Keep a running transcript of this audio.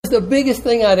the biggest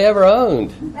thing I'd ever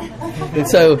owned. And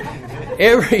so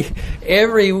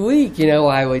every week,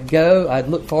 I I'd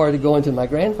look forward to going to my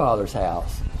grandfather's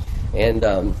house. And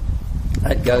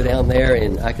I'd go down there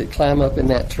and I could climb up in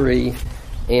that tree.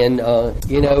 And,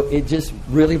 it just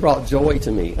really brought joy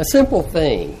to me. A simple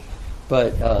thing.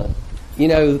 But,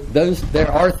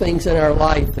 there are things in our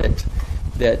life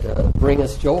that bring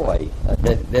us joy,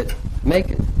 that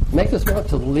make us want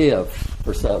to live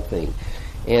for something.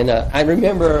 And I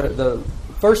remember the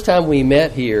first time we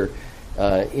met here,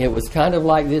 it was kind of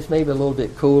like this, maybe a little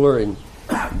bit cooler, and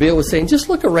Bill was saying, just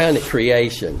look around at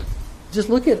creation. Just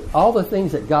look at all the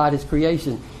things that God has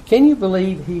created. Can you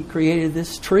believe He created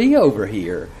this tree over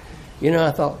here?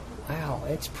 I thought, wow,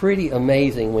 it's pretty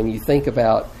amazing when you think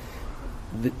about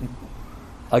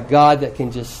a God that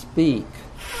can just speak,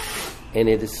 and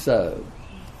it is so.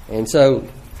 And so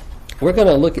we're going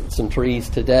to look at some trees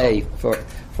today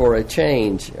for a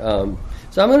change. So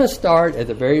I'm going to start at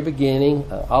the very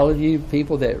beginning. All of you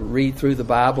people that read through the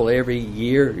Bible every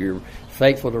year, you're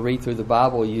faithful to read through the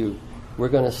Bible. We're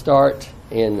going to start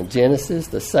in Genesis,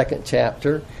 the 2nd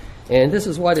chapter. And this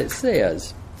is what it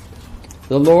says.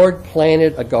 The Lord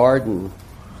planted a garden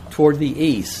toward the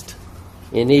east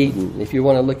in Eden. If you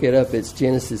want to look it up, it's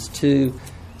Genesis 2,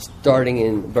 starting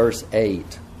in verse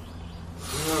 8.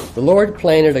 The Lord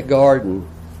planted a garden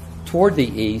toward the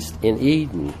east in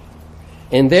Eden,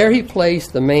 and there He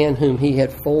placed the man whom He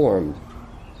had formed.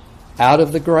 Out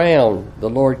of the ground the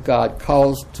Lord God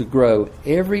caused to grow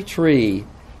every tree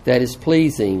that is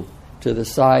pleasing to the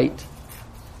sight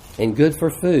and good for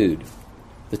food,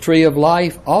 the tree of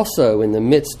life also in the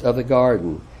midst of the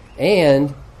garden,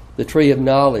 and the tree of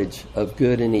knowledge of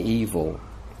good and evil.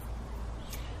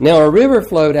 Now a river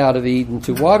flowed out of Eden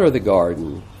to water the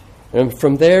garden, and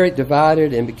from there it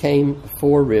divided and became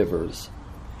 4 rivers.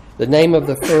 The name of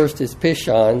the first is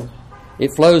Pishon.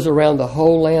 It flows around the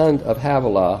whole land of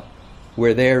Havilah,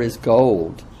 where there is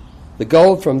gold. The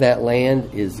gold from that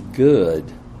land is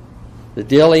good. The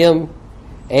bdellium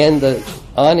and the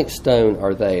onyx stone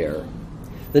are there.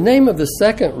 The name of the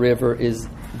second river is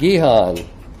Gihon.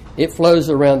 It flows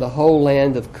around the whole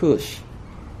land of Cush.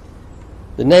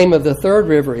 The name of the third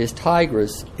river is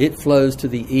Tigris. It flows to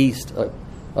the east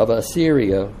of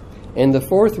Assyria. And the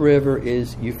fourth river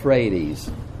is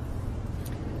Euphrates.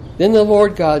 Then the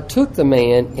Lord God took the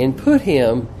man and put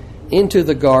him into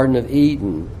the Garden of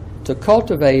Eden to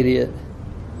cultivate it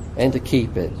and to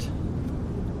keep it.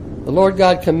 The Lord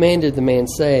God commanded the man,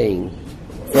 saying,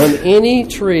 from any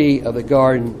tree of the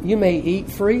garden you may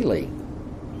eat freely,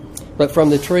 but from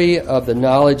the tree of the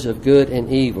knowledge of good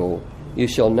and evil you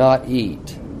shall not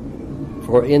eat.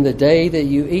 For in the day that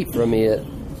you eat from it,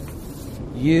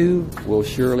 you will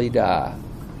surely die.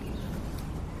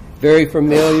 Very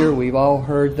familiar. We've all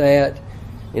heard that,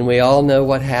 and we all know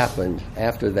what happened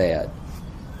after that.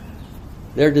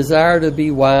 Their desire to be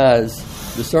wise,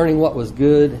 discerning what was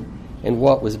good and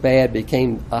what was bad,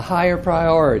 became a higher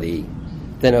priority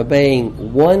than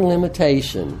obeying one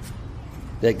limitation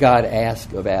that God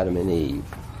asked of Adam and Eve.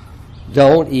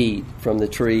 Don't eat from the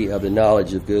tree of the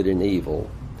knowledge of good and evil.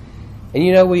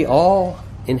 And we all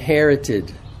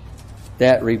inherited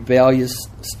that rebellious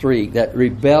streak, that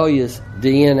rebellious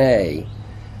DNA.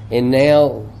 And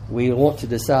now we want to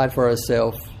decide for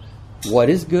ourselves what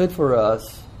is good for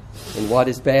us and what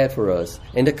is bad for us.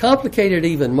 And to complicate it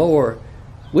even more,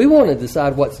 we want to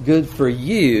decide what's good for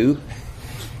you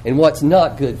and what's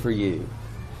not good for you.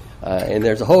 And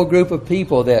there's a whole group of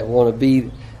people that want to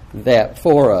be that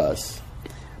for us.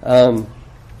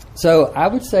 So I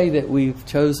would say that we've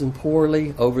chosen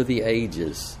poorly over the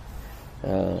ages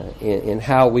in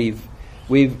how we've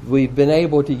been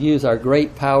able to use our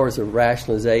great powers of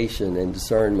rationalization and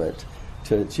discernment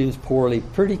to choose poorly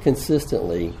pretty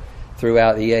consistently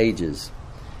throughout the ages.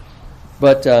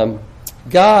 But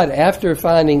God, after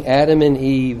finding Adam and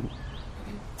Eve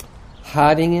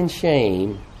hiding in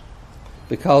shame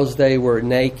because they were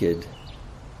naked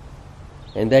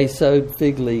and they sewed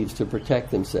fig leaves to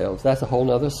protect themselves, that's a whole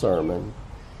other sermon.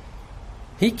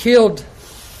 He killed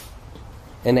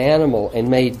an animal and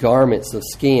made garments of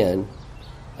skin,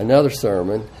 another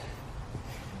sermon,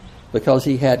 because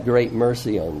He had great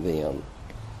mercy on them.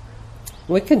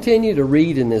 We continue to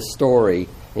read in this story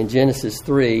in Genesis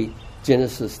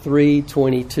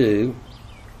 3:22.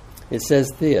 It says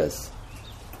this,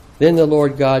 Then the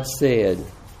Lord God said,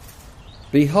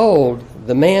 Behold,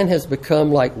 the man has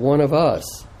become like one of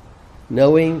us,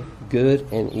 knowing good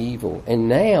and evil. And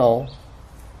now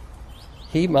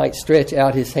he might stretch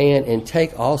out his hand and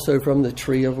take also from the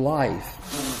tree of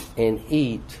life and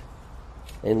eat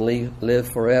and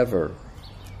live forever.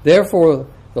 Therefore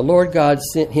the Lord God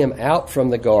sent him out from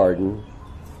the Garden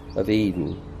of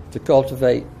Eden to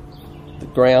cultivate the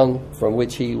ground from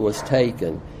which he was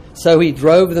taken. So he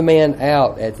drove the man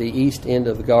out at the east end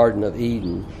of the Garden of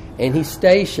Eden, and he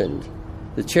stationed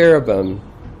the cherubim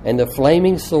and the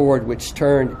flaming sword which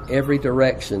turned every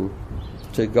direction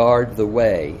to guard the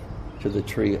way to the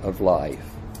tree of life.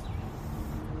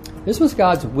 This was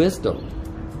God's wisdom,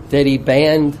 that he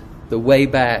banned the way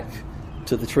back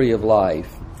to the tree of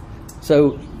life.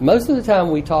 So most of the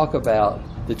time we talk about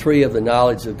the tree of the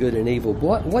knowledge of good and evil.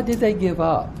 What did they give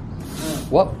up?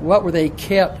 What were they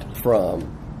kept from?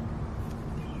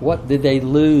 What did they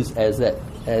lose as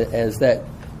that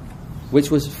which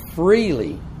was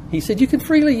freely? He said, you can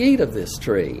freely eat of this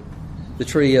tree, the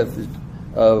tree of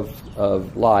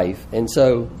life. And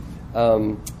so,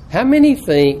 how many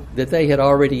think that they had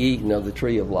already eaten of the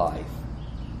tree of life?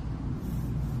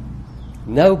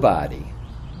 Nobody.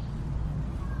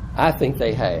 I think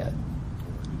they had.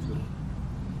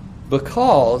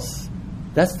 Because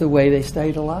that's the way they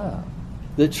stayed alive.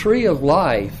 The tree of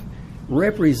life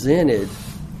represented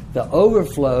the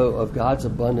overflow of God's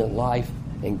abundant life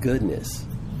and goodness.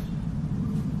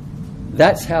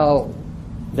 That's how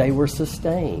they were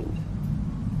sustained.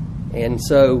 And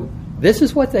so this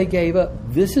is what they gave up.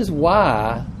 This is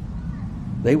why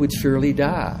they would surely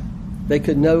die. They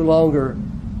could no longer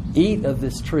eat of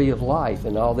this tree of life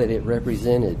and all that it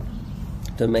represented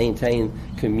to maintain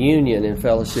communion and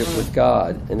fellowship with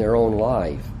God in their own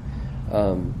life.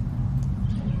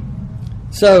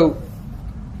 So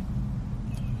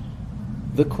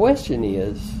the question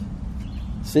is,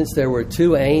 since there were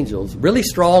two angels, really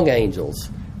strong angels,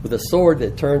 with a sword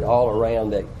that turned all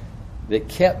around, that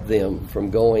kept them from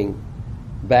going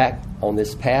back on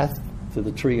this path to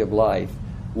the tree of life,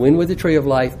 when would the tree of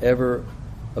life ever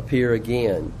appear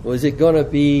again? Was it going to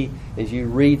be, as you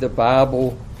read the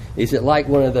Bible, is it like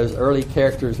one of those early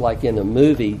characters like in a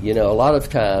movie? You know, a lot of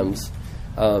times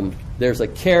there's a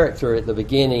character at the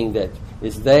beginning that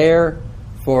is there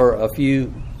for a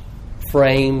few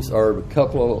frames or a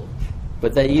couple of,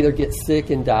 but they either get sick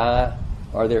and die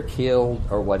or they're killed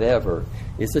or whatever.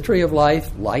 Is the tree of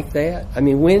life like that? I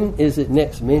mean, when is it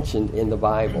next mentioned in the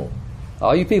Bible?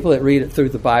 All you people that read it through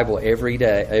the Bible every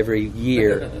day, every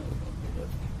year,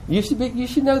 you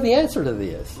should know the answer to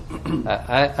this.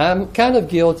 I'm kind of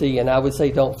guilty, and I would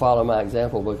say don't follow my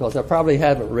example, because I probably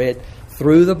haven't read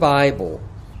through the Bible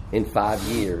in 5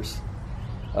 years.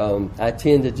 I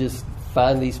tend to just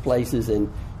find these places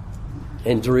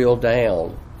and drill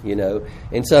down, you know.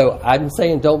 And so I'm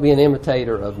saying don't be an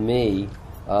imitator of me.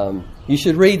 You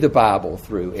should read the Bible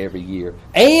through every year.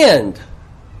 And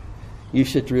you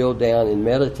should drill down and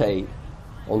meditate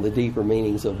on the deeper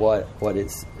meanings of what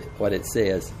it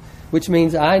says. Which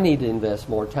means I need to invest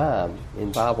more time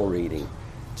in Bible reading.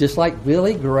 Just like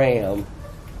Billy Graham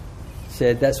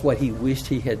said that's what he wished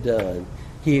he had done.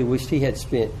 He wished he had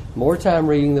spent more time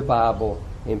reading the Bible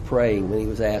and praying when he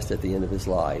was asked at the end of his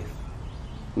life.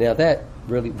 Now that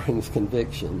really brings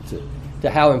conviction to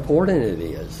how important it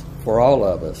is for all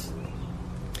of us.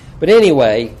 But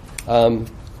anyway,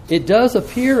 it does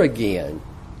appear again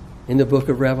in the book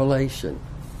of Revelation.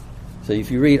 So if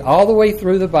you read all the way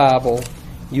through the Bible,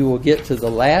 you will get to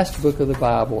the last book of the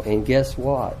Bible, and guess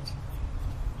what?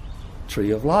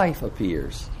 Tree of Life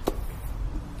appears.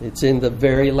 It's in the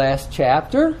very last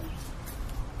chapter,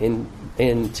 in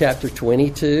chapter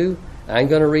 22. I'm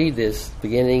going to read this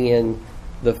beginning in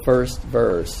the first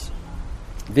verse.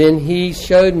 Then he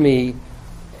showed me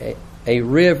a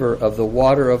river of the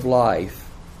water of life,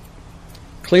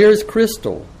 clear as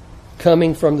crystal,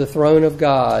 coming from the throne of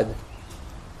God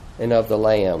and of the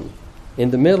Lamb. In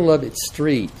the middle of its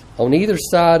street, on either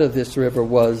side of this river,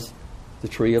 was the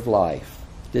tree of life.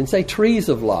 It didn't say trees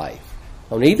of life.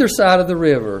 On either side of the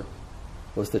river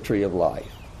was the tree of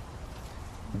life,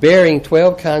 bearing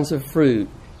 12 kinds of fruit,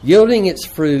 yielding its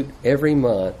fruit every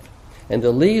month. And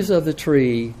the leaves of the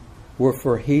tree were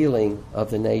for healing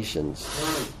of the nations.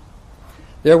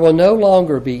 There will no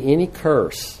longer be any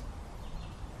curse,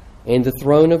 and the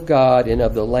throne of God and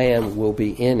of the Lamb will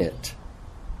be in it.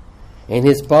 And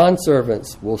his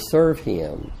bondservants will serve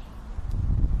him,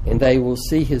 and they will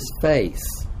see his face,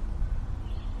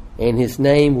 and his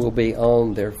name will be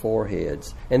on their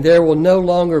foreheads. And there will no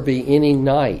longer be any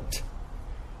night,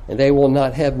 and they will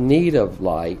not have need of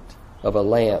light of a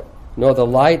lamp, nor the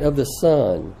light of the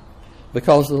sun,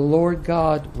 because the Lord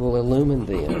God will illumine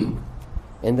them,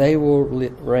 and they will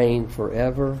reign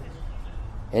forever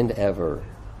and ever.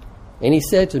 And he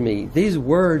said to me, these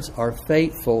words are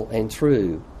faithful and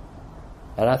true.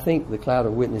 And I think the cloud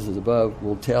of witnesses above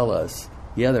will tell us,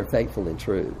 yeah, they're faithful and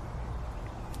true.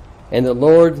 And the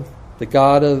Lord the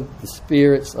God of the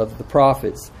spirits of the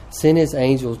prophets, sent his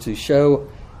angel to show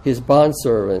his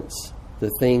bondservants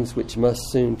the things which must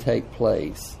soon take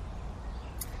place.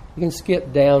 You can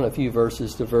skip down a few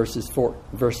verses to verse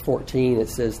 14. It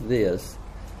says this: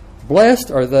 Blessed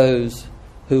are those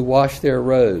who wash their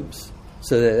robes,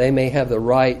 so that they may have the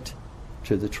right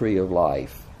to the tree of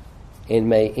life, and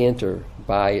may enter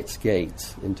by its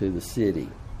gates into the city.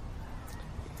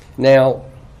 Now,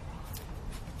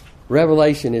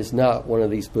 Revelation is not one of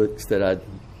these books that I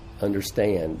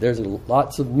understand. There's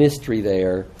lots of mystery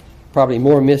there, probably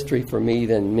more mystery for me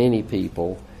than many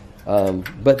people.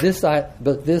 But this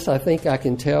I think I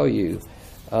can tell you,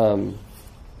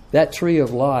 that tree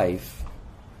of life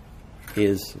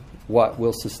is what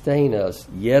will sustain us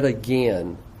yet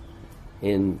again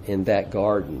in that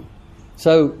garden.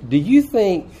 So do you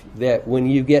think that when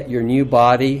you get your new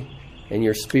body and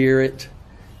your spirit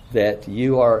that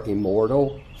you are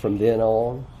immortal from then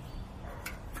on?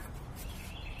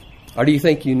 Or do you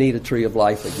think you need a tree of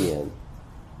life again?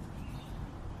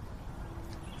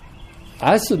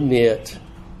 I submit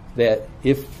that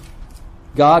if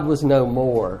God was no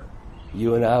more,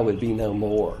 you and I would be no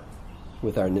more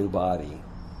with our new body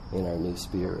and our new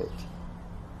spirit.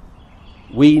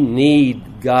 We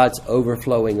need God's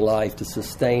overflowing life to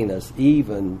sustain us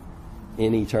even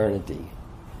in eternity.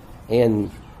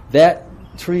 And that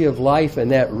tree of life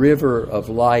and that river of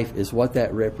life is what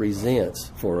that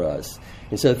represents for us.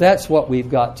 And so that's what we've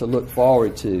got to look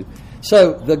forward to.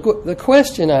 So the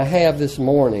question I have this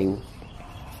morning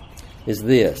is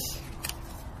this: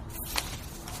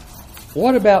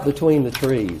 what about between the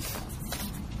trees?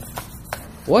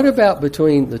 What about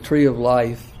between the tree of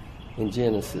life in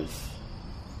Genesis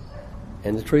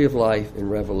and the tree of life in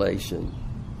Revelation?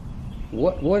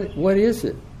 What is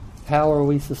it? How are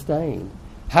we sustained?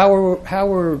 How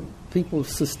were people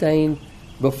sustained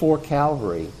before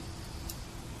Calvary?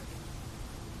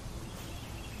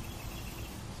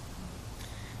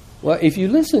 Well, if you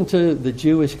listen to the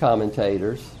Jewish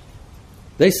commentators,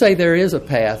 they say there is a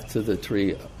path to the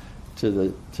tree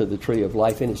of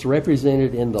life, and it's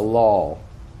represented in the law.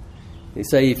 They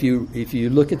say if you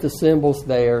look at the symbols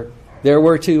there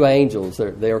were two angels.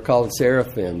 They were called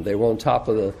seraphim. They were on top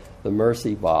of the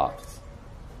mercy box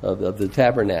of the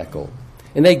tabernacle.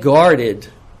 And they guarded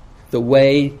the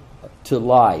way to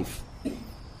life,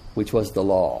 which was the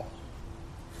law.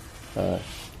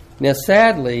 Now,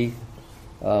 sadly,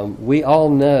 we all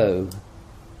know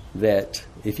that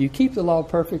if you keep the law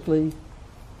perfectly,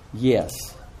 yes,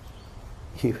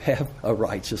 you have a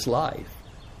righteous life.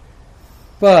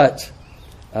 But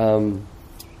no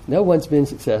one's been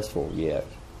successful yet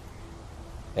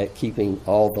at keeping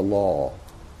all the law.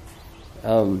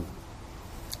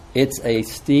 It's a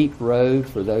steep road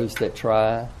for those that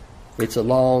try. It's a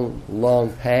long,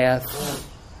 long path,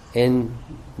 and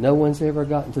no one's ever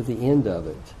gotten to the end of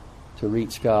it to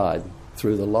reach God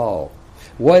through the law.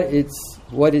 What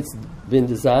it's been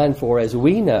designed for, as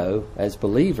we know as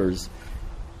believers,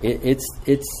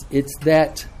 it's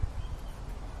that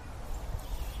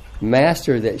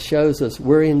master that shows us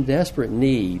we're in desperate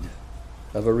need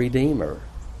of a Redeemer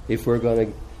if we're going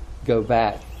to go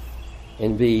back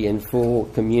and be in full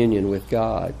communion with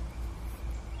God.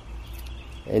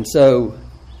 And so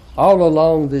all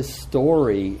along this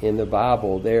story in the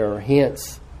Bible, there are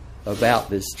hints about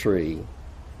this tree.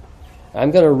 I'm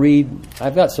going to read,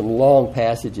 I've got some long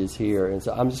passages here, and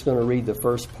so I'm just going to read the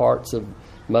first parts of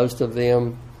most of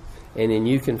them, and then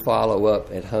you can follow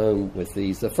up at home with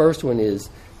these. The first one is,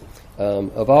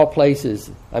 of all places,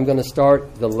 I'm going to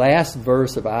start the last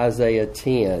verse of Isaiah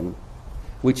 10,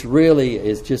 which really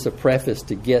is just a preface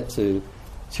to get to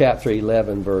chapter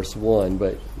 11, verse 1,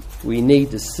 but we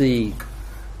need to see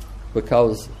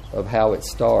because of how it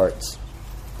starts.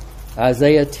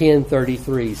 Isaiah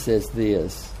 10:33 says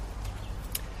this: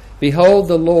 Behold,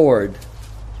 the Lord,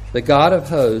 the God of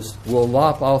hosts, will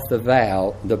lop off the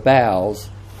boughs,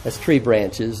 that's tree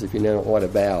branches, if you know what a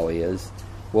bough is,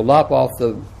 will lop off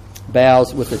the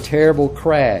boughs with a terrible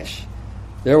crash.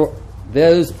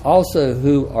 Those also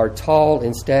who are tall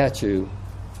in stature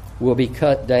will be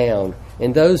cut down,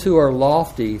 and those who are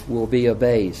lofty will be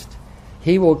abased.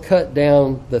 He will cut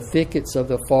down the thickets of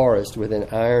the forest with an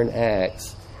iron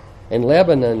axe, and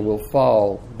Lebanon will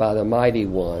fall by the mighty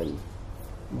one.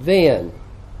 Then,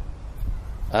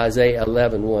 Isaiah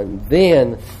 11:1,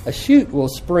 then a shoot will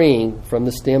spring from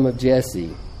the stem of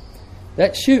Jesse.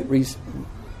 That shoot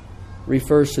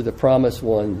refers to the promised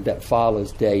one that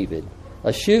follows David.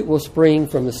 A shoot will spring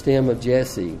from the stem of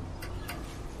Jesse,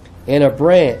 and a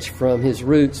branch from his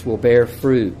roots will bear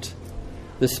fruit.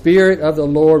 The Spirit of the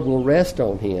Lord will rest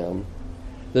on him,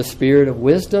 the Spirit of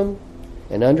wisdom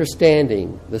and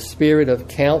understanding, the spirit of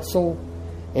counsel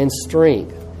and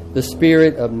strength, the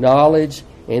spirit of knowledge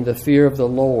and the fear of the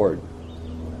Lord.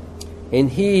 And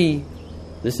he,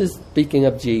 this is speaking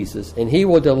of Jesus, and he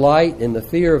will delight in the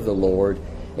fear of the Lord,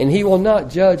 and he will not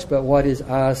judge by what his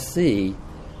eyes see,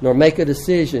 nor make a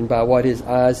decision by what his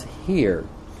eyes hear.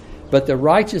 But with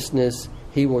righteousness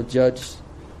he will judge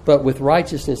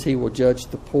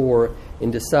the poor,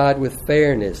 and decide with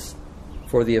fairness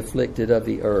for the afflicted of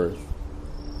the earth.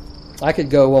 I could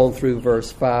go on through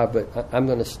verse 5, but I'm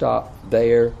going to stop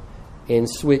there and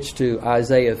switch to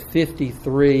Isaiah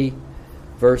 53,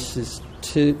 verse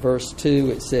 2.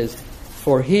 It says,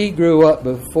 "For he grew up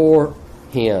before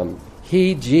him,"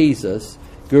 he, Jesus,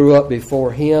 grew up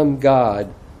before him,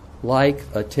 God, "like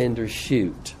a tender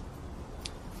shoot,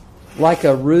 like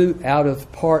a root out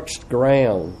of parched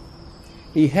ground.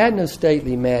 He had no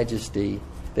stately majesty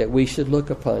that we should look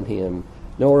upon him,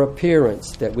 nor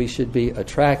appearance that we should be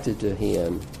attracted to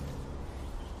him.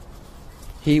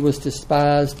 He was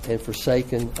despised and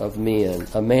forsaken of men,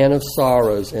 a man of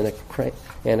sorrows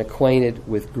and acquainted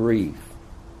with grief."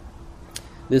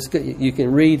 You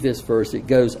can read this verse. It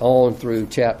goes on through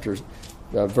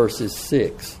verses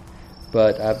 6.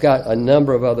 But I've got a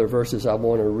number of other verses I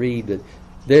want to read. But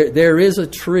there is a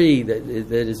tree that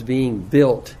is being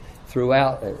built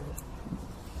throughout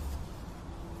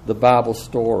the Bible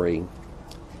story.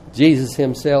 Jesus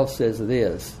himself says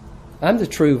this, "I'm the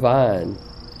true vine,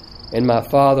 and my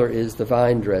Father is the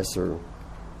vine dresser.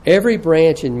 Every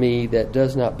branch in me that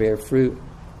does not bear fruit,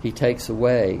 he takes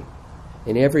away.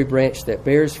 And every branch that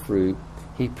bears fruit,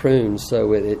 he prunes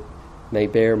so it may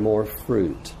bear more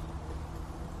fruit."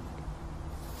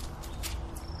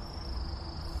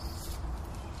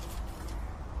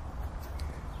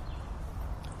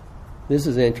 This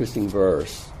is an interesting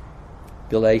verse.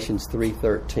 Galatians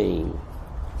 3:13.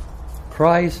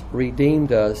 "Christ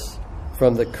redeemed us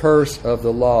from the curse of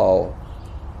the law,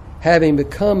 having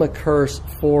become a curse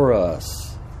for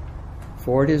us.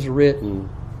 For it is written,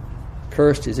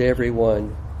 cursed is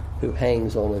everyone who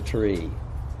hangs on a tree."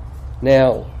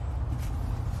 Now,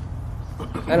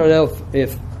 I don't know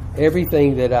if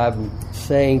everything that I'm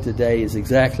saying today is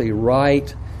exactly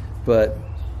right, but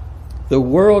the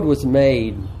world was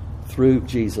made through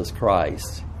Jesus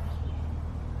Christ.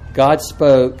 God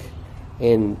spoke,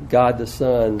 and God the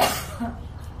Son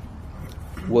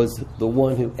was the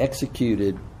one who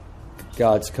executed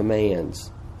God's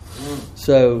commands.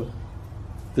 So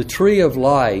the tree of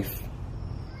life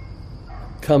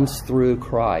comes through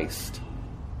Christ,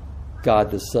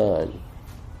 God the Son,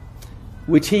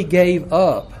 which he gave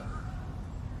up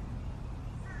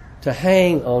to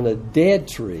hang on a dead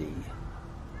tree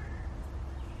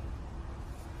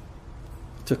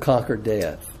to conquer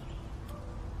death.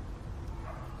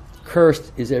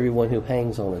 Cursed is everyone who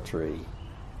hangs on a tree.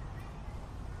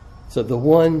 So the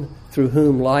one through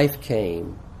whom life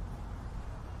came,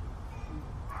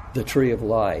 the tree of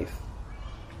life,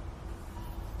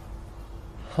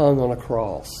 hung on a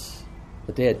cross,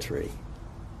 a dead tree,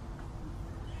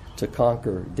 to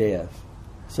conquer death,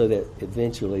 so that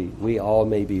eventually we all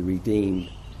may be redeemed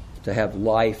to have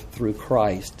life through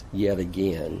Christ yet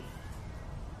again.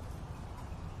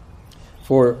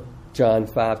 For John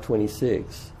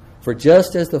 5:26, "For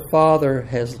just as the Father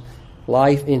has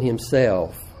life in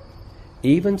himself,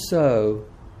 even so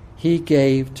he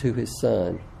gave to his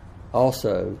Son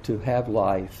also to have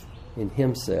life in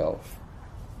himself."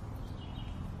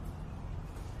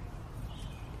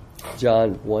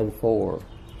 John 1:4,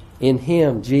 "In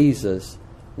him, Jesus,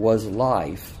 was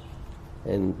life,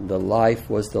 and the life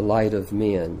was the light of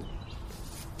men."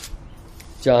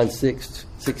 John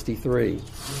 6:63,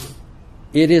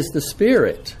 "It is the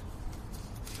Spirit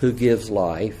who gives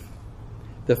life.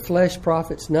 The flesh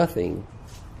profits nothing.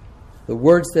 The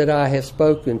words that I have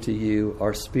spoken to you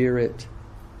are spirit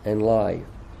and life."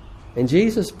 And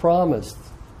Jesus promised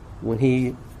when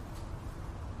he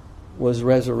was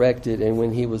resurrected and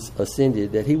when he was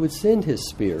ascended that he would send his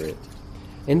Spirit.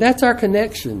 And that's our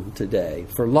connection today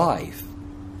for life.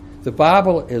 The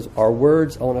Bible is our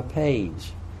words on a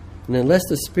page. And unless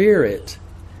the Spirit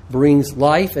brings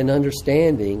life and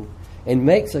understanding and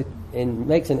makes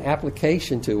an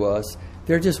application to us,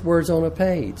 they're just words on a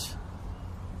page.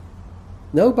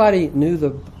 Nobody knew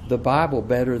the Bible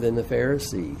better than the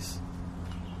Pharisees.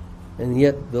 And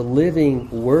yet the living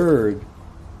Word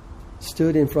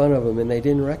stood in front of them and they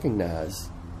didn't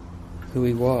recognize who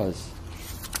he was.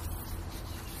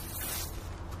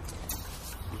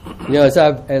 You know, as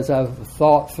I've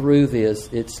thought through this,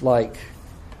 it's like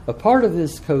a part of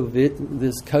this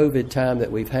COVID time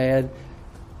that we've had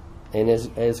and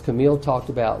as Camille talked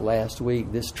about last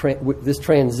week, this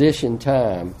transition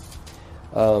time,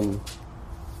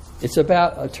 it's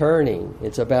about a turning.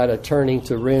 It's about a turning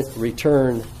to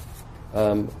return,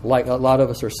 like a lot of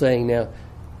us are saying now,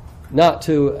 not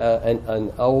to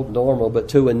an old normal, but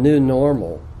to a new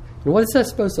normal. And what is that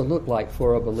supposed to look like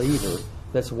for a believer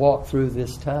that's walked through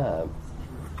this time?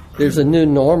 There's a new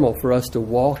normal for us to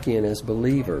walk in as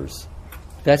believers.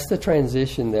 That's the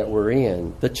transition that we're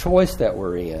in, the choice that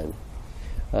we're in.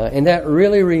 And that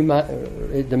really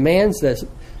it demands us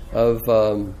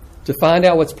to find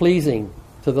out what's pleasing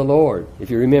to the Lord. If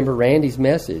you remember Randy's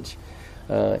message,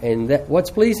 and that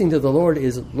what's pleasing to the Lord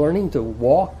is learning to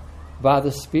walk by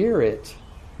the Spirit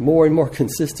more and more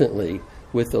consistently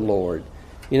with the Lord.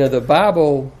 You know, the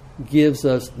Bible gives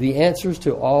us the answers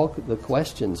to all the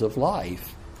questions of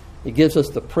life. It gives us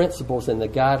the principles and the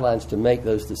guidelines to make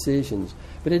those decisions.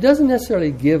 But it doesn't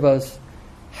necessarily give us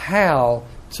how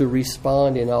to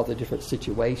respond in all the different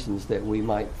situations that we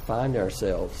might find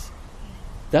ourselves.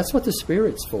 That's what the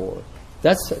Spirit's for.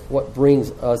 That's what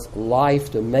brings us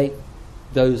life to make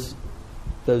those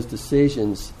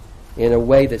decisions in a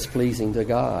way that's pleasing to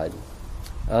God.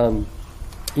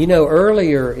 You know,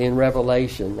 earlier in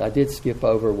Revelation, I did skip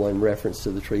over one reference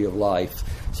to the tree of life,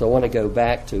 so I want to go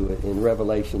back to it in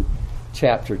Revelation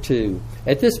chapter 2.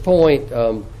 At this point,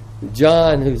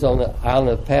 John, who's on the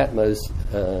island of Patmos,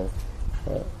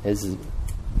 is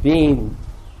being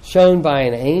shown by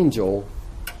an angel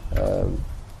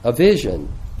a vision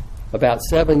about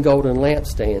 7 golden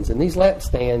lampstands. And these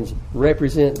lampstands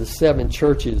represent the 7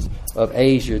 churches of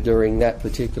Asia during that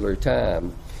particular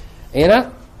time. And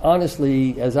I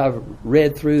honestly, as I've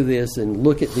read through this and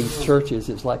look at these churches,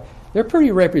 it's like they're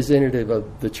pretty representative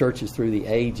of the churches through the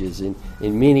ages in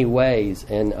many ways.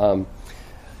 And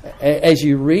as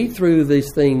you read through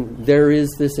this thing, there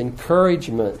is this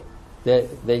encouragement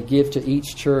that they give to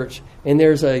each church, and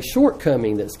there's a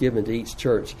shortcoming that's given to each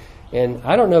church. And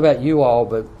I don't know about you all,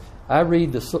 but I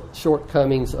read the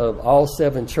shortcomings of all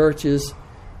 7 churches,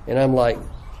 and I'm like,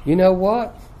 you know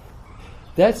what?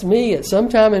 That's me. At some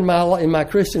time in my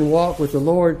Christian walk with the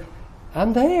Lord,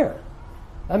 I'm there.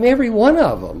 I'm every one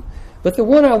of them. But the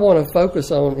one I want to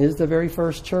focus on is the very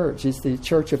first church. It's the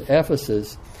church of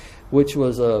Ephesus, which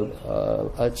was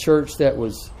a church that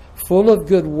was full of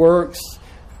good works,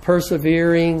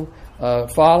 persevering,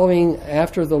 following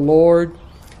after the Lord.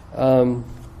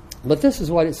 But this is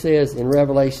what it says in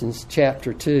Revelation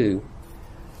chapter 2.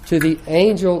 To the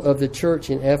angel of the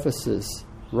church in Ephesus,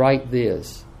 write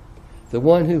this: the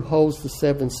one who holds the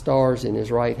 7 stars in his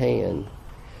right hand,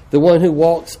 the one who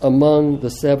walks among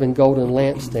the 7 golden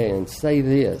lampstands, say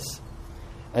this: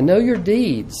 I know your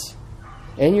deeds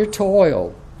and your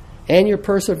toil and your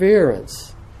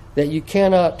perseverance, that you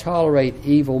cannot tolerate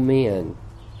evil men.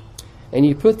 And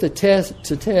you put to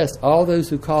test all those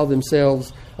who call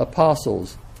themselves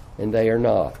apostles, and they are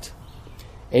not.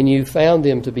 And you found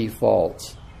them to be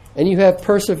false. And you have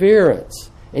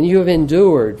perseverance, and you have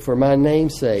endured for my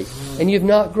name's sake, and you have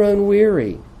not grown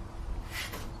weary.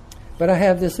 But I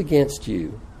have this against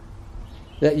you,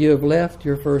 that you have left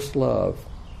your first love.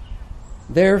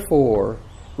 Therefore,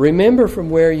 remember from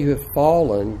where you have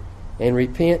fallen, and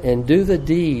repent and do the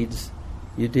deeds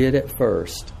you did at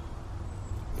first.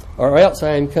 Or else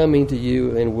I am coming to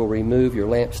you and will remove your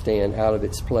lampstand out of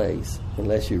its place,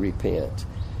 unless you repent.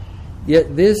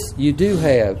 Yet this you do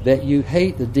have, that you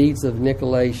hate the deeds of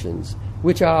Nicolaitans,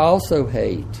 which I also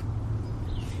hate.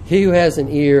 He who has an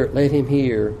ear, let him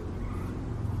hear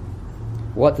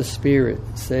what the Spirit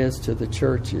says to the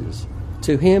churches.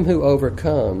 To him who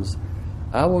overcomes,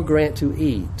 I will grant to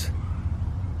eat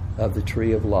of the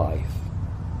tree of life,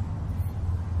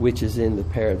 which is in the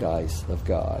paradise of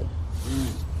God.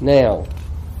 Now,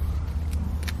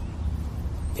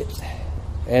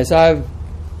 as I've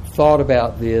thought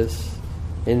about this,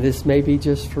 and this may be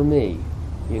just for me,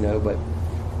 but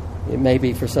it may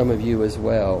be for some of you as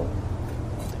well.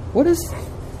 What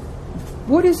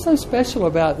is so special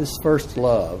about this first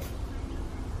love?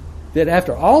 That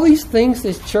after all these things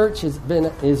this church is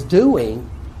doing,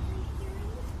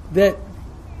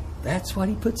 that's what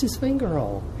he puts his finger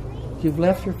on. You've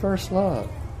left your first love.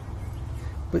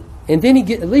 And then he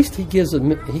gives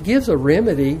a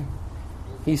remedy.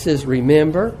 He says,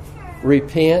 remember,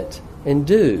 repent, and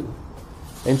do.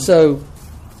 And so,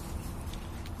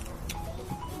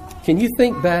 can you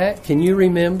think back? Can you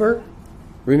remember?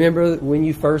 Remember when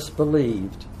you first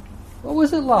believed. What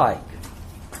was it like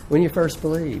when you first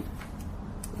believed?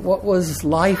 What was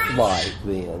life like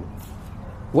then?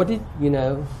 What did you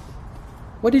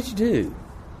do?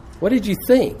 What did you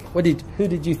think? Who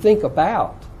did you think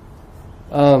about?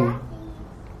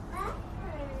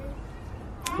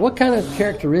 what kind of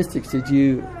characteristics did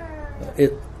you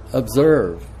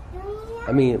observe?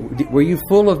 I mean, were you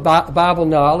full of Bible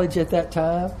knowledge at that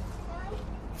time?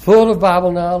 Full of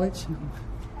Bible knowledge?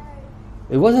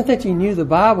 It wasn't that you knew the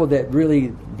Bible that really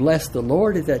blessed the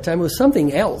Lord at that time. It was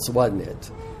something else, wasn't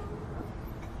it?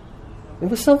 It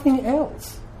was something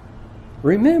else.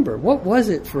 Remember, what was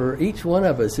it for each one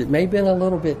of us? It may have been a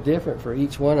little bit different for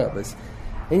each one of us.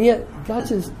 And yet, God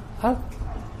says, I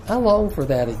long for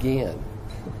that again.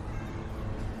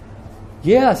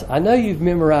 Yes, I know you've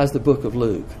memorized the book of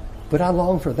Luke, but I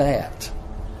long for that.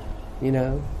 You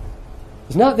know?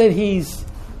 It's not that He's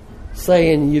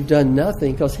saying you've done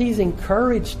nothing, because He's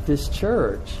encouraged this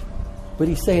church. But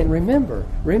He's saying, remember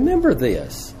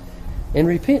this. And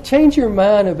repent. Change your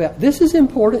mind about, this is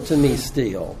important to me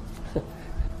still.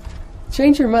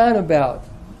 Change your mind about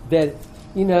that,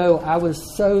 you know, I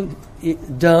was so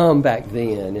dumb back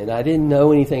then, and I didn't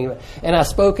know anything. And I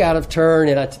spoke out of turn,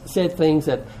 and I said things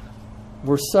that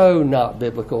were so not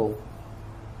biblical.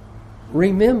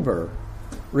 Remember,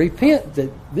 repent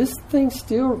that this thing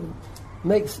still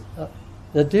makes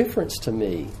a difference to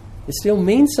me. It still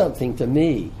means something to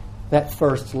me, that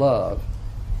first love.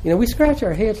 You know, we scratch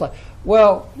our heads like,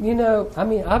 well, you know, I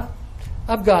mean,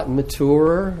 I've gotten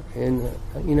maturer, and,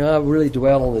 you know, I really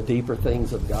dwell on the deeper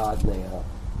things of God now.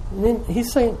 And then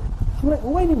He's saying, I'm like,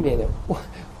 wait a minute.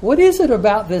 What is it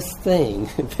about this thing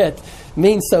that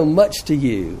means so much to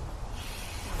you?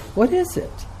 What is it?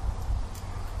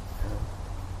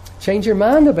 Change your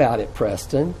mind about it,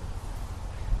 Preston,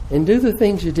 and do the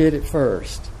things you did at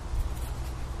first.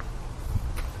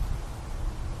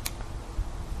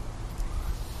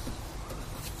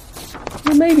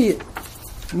 Well, maybe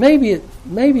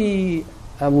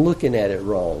I'm looking at it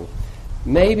wrong.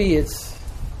 Maybe it's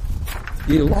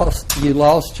you lost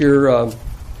your.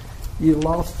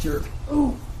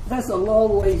 Oh, that's a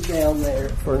long ways down there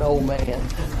for an old man.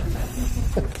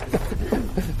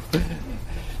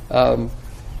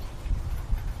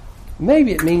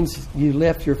 Maybe it means you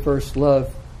left your first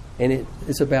love, and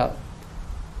it's about,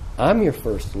 I'm your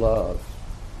first love.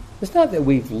 It's not that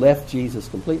we've left Jesus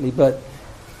completely, but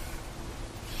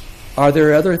are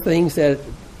there other things that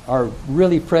are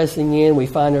really pressing in? We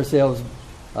find ourselves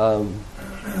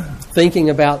thinking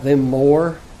about them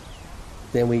more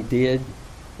than we did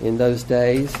in those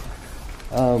days.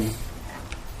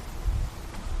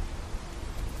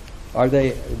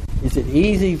 Is it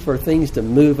easy for things to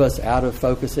move us out of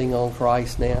focusing on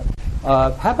Christ now?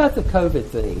 How about the COVID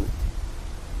thing?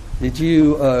 Did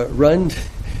you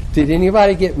did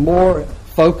anybody get more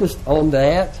focused on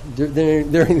that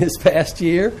during this past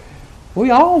year? We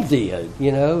all did,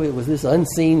 you know. It was this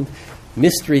unseen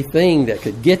mystery thing that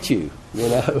could get you, you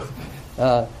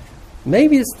know.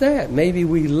 Maybe it's that. Maybe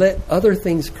we let other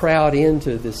things crowd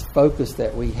into this focus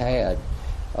that we had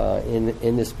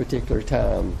in this particular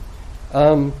time.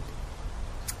 I'm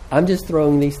just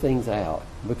throwing these things out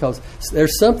because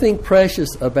there's something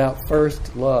precious about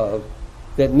first love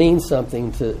that means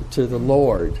something to the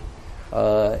Lord.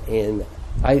 And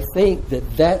I think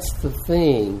that's the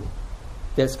thing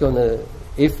that's going to,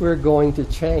 if we're going to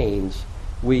change,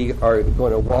 we are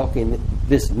going to walk in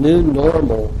this new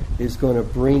normal is going to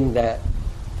bring that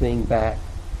thing back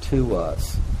to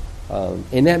us.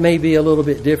 And that may be a little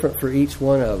bit different for each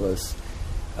one of us.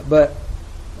 But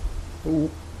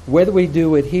whether we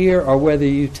do it here or whether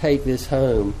you take this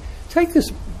home, take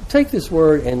this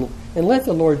word and let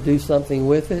the Lord do something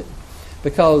with it,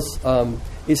 because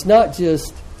it's not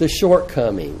just the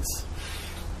shortcomings.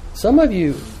 Some of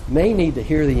you may need to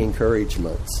hear the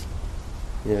encouragements.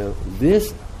 You know,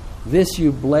 this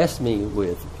you bless me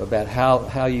with about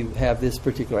how you have this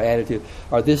particular attitude,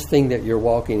 or this thing that you're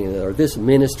walking in, or this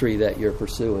ministry that you're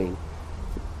pursuing.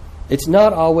 It's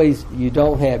not always you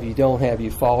don't have,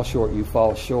 you fall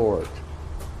short.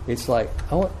 It's like,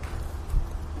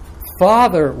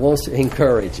 Father wants to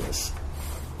encourage us.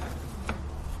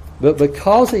 But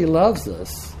because He loves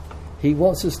us, He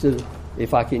wants us to,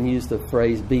 if I can use the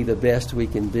phrase, be the best we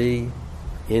can be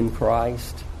in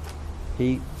Christ.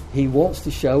 He wants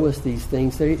to show us these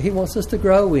things that He wants us to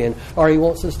grow in, or He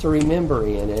wants us to remember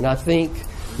in. And I think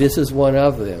this is one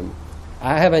of them.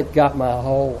 I haven't got my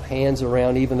whole hands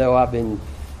around, even though I've been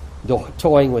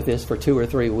toying with this for 2 or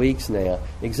 3 weeks now,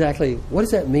 exactly what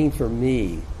does that mean for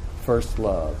me, first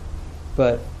love.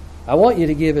 But I want you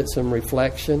to give it some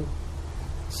reflection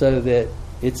so that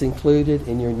it's included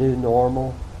in your new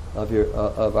normal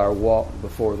of our walk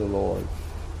before the Lord.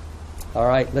 All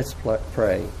right, let's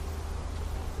pray.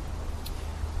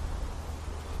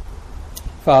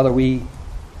 Father, we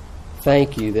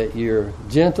thank You that You're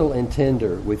gentle and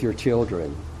tender with Your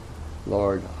children.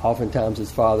 Lord, oftentimes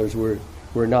as fathers we're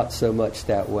we're not so much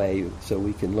that way, so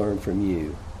we can learn from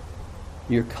you.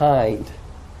 You're kind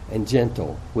and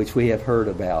gentle, which we have heard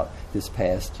about this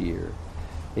past year.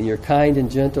 And you're kind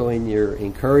and gentle in your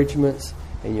encouragements,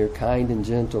 and you're kind and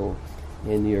gentle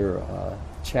in your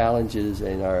challenges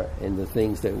and the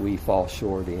things that we fall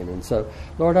short in. And so,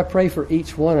 Lord, I pray for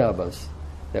each one of us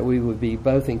that we would be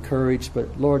both encouraged,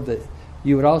 but Lord, that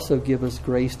you would also give us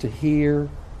grace to hear,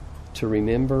 to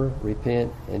remember,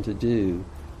 repent, and to do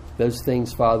those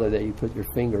things, Father, that you put your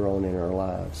finger on in our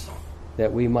lives,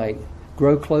 that we might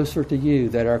grow closer to you,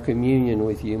 that our communion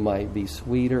with you might be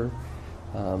sweeter,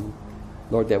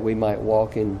 Lord, that we might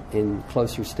walk in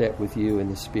closer step with you in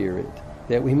the Spirit,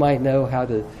 that we might know how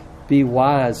to be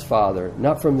wise, Father,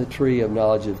 not from the tree of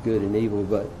knowledge of good and evil,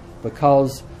 but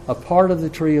because a part of the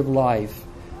tree of life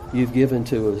you've given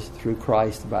to us through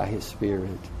Christ by his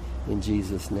Spirit. In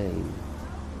Jesus' name.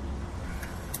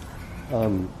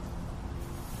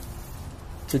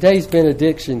 Today's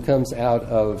benediction comes out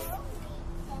of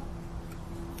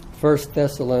 1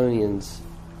 Thessalonians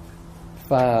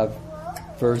 5,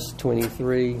 verse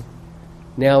 23.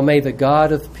 Now may the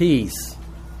God of peace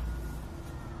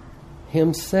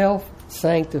himself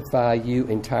sanctify you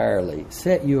entirely,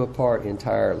 set you apart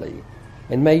entirely,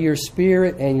 and may your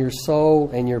spirit and your soul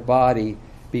and your body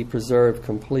be preserved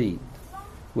complete,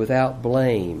 without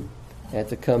blame, at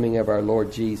the coming of our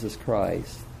Lord Jesus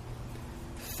Christ.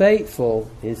 Faithful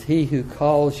is he who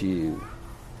calls you,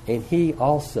 and he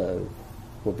also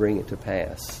will bring it to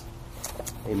pass.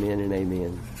 Amen and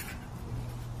amen.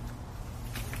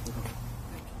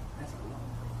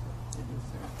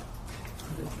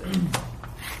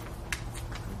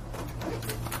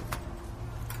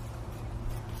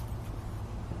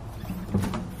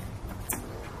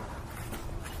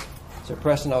 So,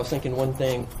 Preston, I was thinking one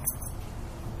thing.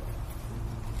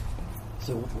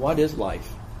 So, what is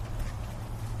life?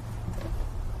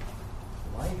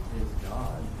 Life is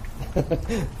God.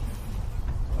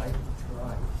 Life is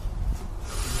Christ.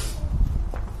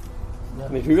 I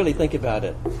mean, if you really think about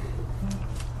it,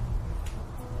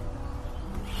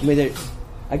 I mean,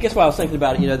 I guess while I was thinking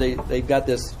about it, you know, they've got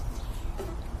this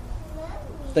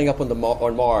thing up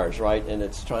on Mars, right? And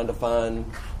it's trying to find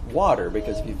water,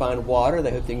 because if you find water,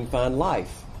 they hope they can find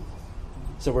life.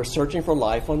 So we're searching for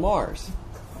life on Mars.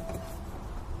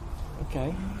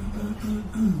 Okay.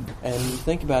 And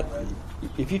think about,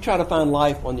 if you try to find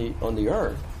life on the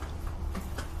Earth,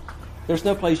 there's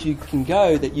no place you can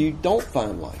go that you don't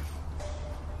find life.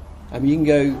 I mean, you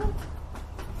can go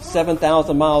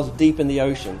 7,000 miles deep in the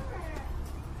ocean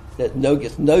that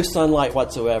gets no sunlight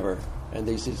whatsoever, and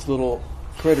these little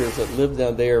critters that live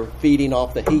down there feeding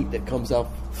off the heat that comes up.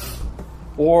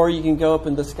 Or you can go up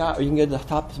in the sky, or you can go to the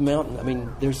top of the mountain. I mean,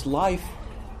 there's life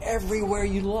everywhere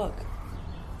you look.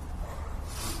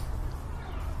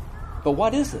 But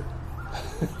what is it?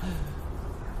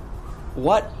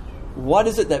 What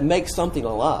is it that makes something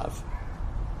alive?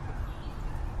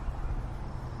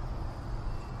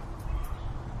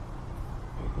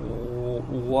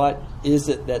 What is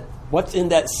it what's in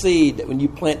that seed that when you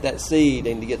plant that seed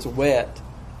and it gets wet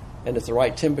and it's the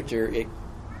right temperature, it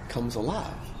comes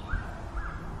alive?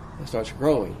 It starts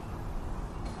growing.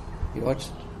 You know,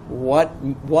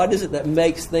 what is it that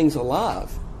makes things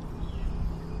alive?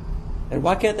 And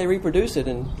why can't they reproduce it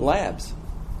in labs?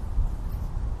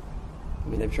 I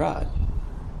mean, they've tried.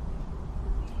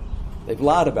 They've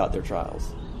lied about their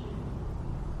trials.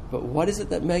 But what is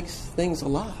it that makes things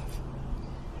alive?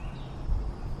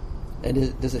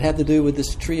 And does it have to do with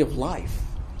this tree of life?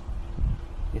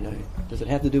 You know, does it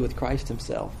have to do with Christ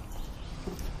himself?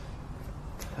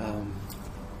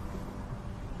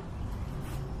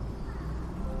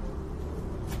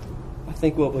 I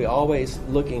think we'll be always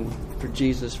looking for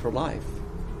Jesus for life.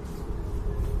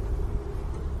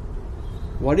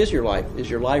 What is your life? Is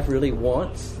your life really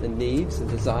wants and needs and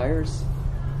desires?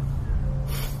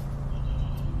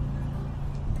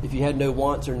 If you had no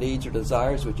wants or needs or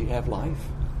desires, would you have life?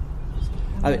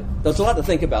 I mean, there's a lot to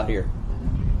think about here.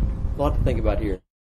 A lot to think about here.